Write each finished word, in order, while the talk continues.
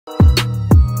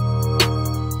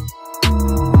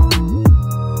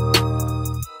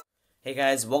Hey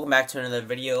guys, welcome back to another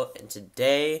video, and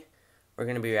today we're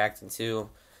going to be reacting to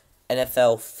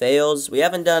NFL fails. We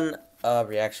haven't done a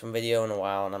reaction video in a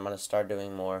while, and I'm going to start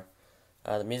doing more.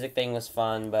 The music thing was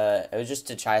fun, but it was just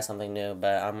to try something new,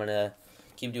 but I'm going to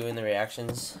keep doing the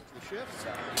reactions.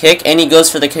 Kick, and he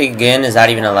goes for the kick again. Is that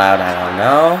even allowed? I don't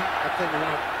know.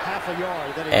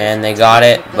 And they got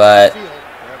it, but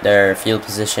their field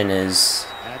position is...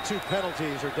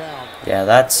 Yeah,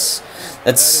 that's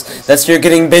you're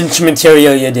getting bench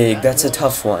material, you dig. That's a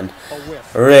tough one.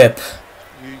 Rip.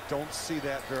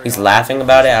 He's laughing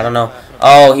about it? I don't know.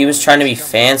 Oh, he was trying to be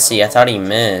fancy. I thought he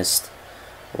missed.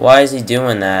 Why is he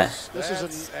doing that?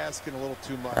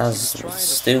 That was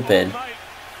stupid.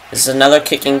 This is another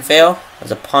kicking fail.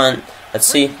 There's a punt. Let's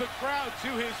see.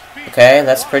 Okay,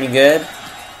 that's pretty good.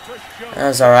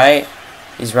 That's alright.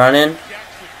 He's running.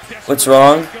 What's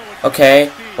wrong?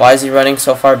 Okay. Why is he running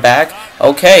so far back?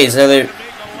 Okay, he's literally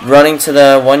running to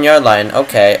the 1 yard line.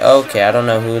 Okay, I don't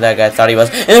know who that guy thought he was.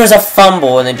 And there was a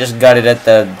fumble, and they just got it at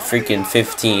the freaking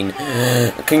 15.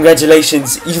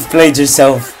 Congratulations, you've played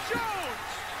yourself.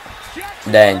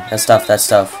 Dang, that's tough, that's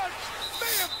tough.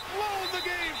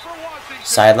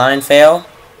 Sideline fail?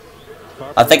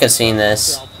 I think I've seen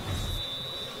this.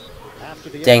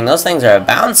 Dang, those things are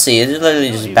bouncy. It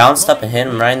literally just bounced up and hit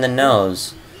him right in the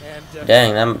nose.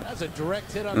 Dang,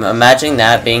 imagine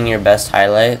that being your best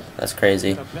highlight. That's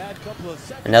crazy.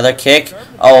 Another kick.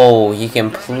 Oh, he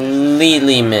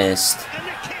completely missed.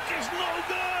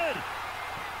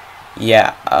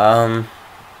 Yeah,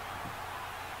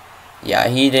 yeah,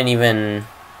 he didn't even...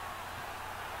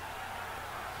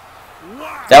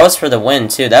 That was for the win,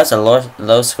 too. That was a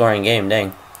low-scoring game,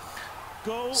 dang.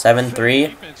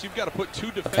 7-3.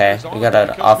 Okay, we got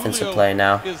an offensive play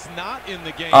now.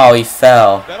 Oh, he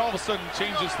fell.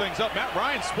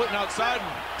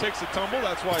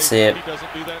 Let's see it.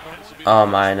 Oh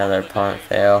my, another punt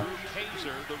fail.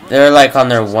 They're like on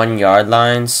their 1 yard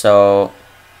line, so...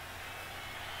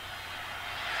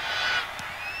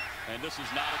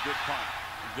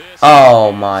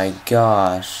 Oh my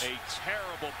gosh.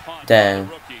 Dang.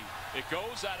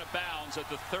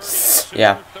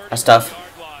 Yeah, that's tough.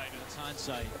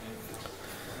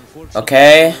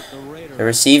 Okay, they're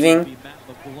receiving.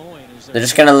 They're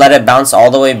just gonna let it bounce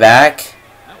all the way back.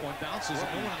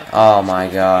 Oh my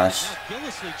gosh.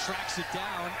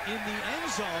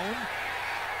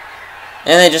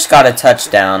 And they just got a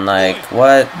touchdown. Like,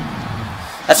 what?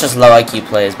 That's just low IQ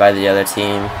plays by the other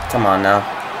team. Come on now.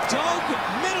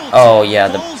 Oh yeah,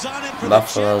 the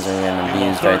Buffaloes are getting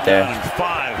abused right there.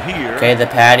 Okay, the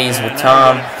patties with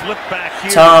Tom.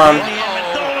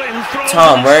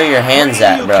 Tom, where are your hands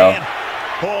at, bro?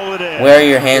 Where are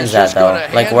your hands at, though?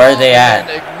 Like, where are they at?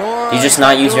 Do you just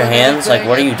not use your hands? Like,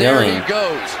 what are you doing?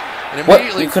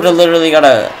 What? You could have literally got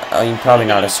a... Oh, you probably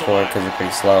not a score because you're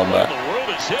pretty slow, but...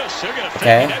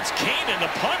 Okay.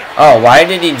 Oh, why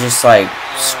did he just, like,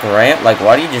 scram? Like,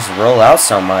 why did he just roll out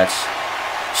so much?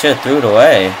 Should have threw it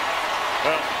away.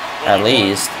 At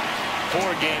least.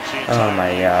 Oh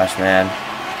my gosh, man.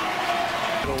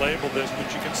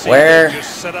 Where?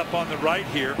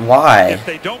 Why? If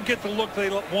they don't get the look they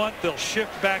want, they'll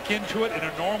shift back into it in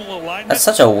a normal alignment. That's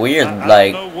such a weird,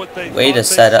 like, way to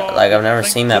set up. Like, I've never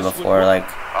seen that before. Like,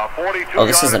 oh,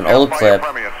 this is an old clip.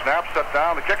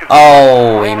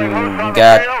 Oh, he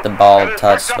got the ball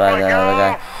touched by the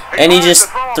other guy. And he just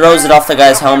throws it off the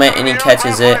guy's helmet and he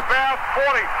catches it.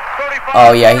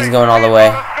 Oh, yeah, he's going all the way.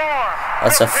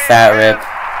 That's a fat rip.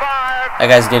 That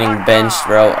guy's getting benched,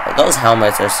 bro. Those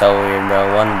helmets are so weird,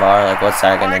 bro. 1 bar, like, what's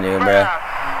that gonna do, bro?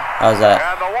 How's that?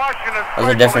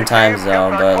 Those are different times, though,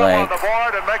 but, like,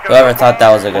 whoever thought that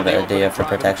was a good idea for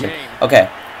protection. Okay.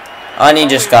 Ani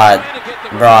just got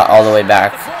brought all the way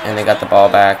back, and they got the ball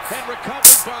back.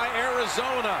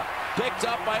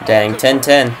 Dang,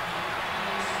 10-10.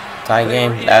 Tie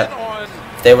game. That,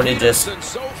 if they would have just...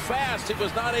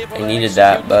 They needed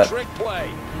that, but...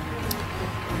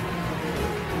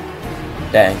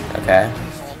 Dang, okay.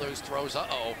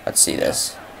 Let's see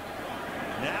this.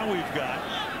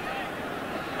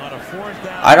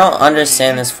 I don't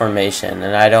understand this formation,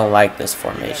 and I don't like this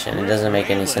formation. It doesn't make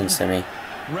any sense to me.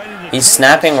 He's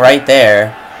snapping right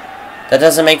there. That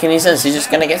doesn't make any sense. He's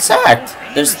just gonna get sacked.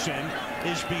 There's...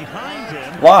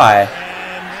 Why?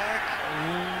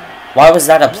 Why was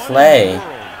that a play?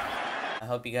 I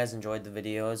hope you guys enjoyed the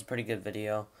video. It was a pretty good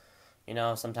video. You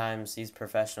know, sometimes these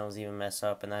professionals even mess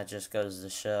up, and that just goes to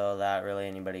show that really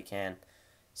anybody can.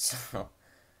 So,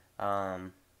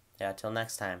 yeah, till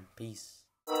next time. Peace.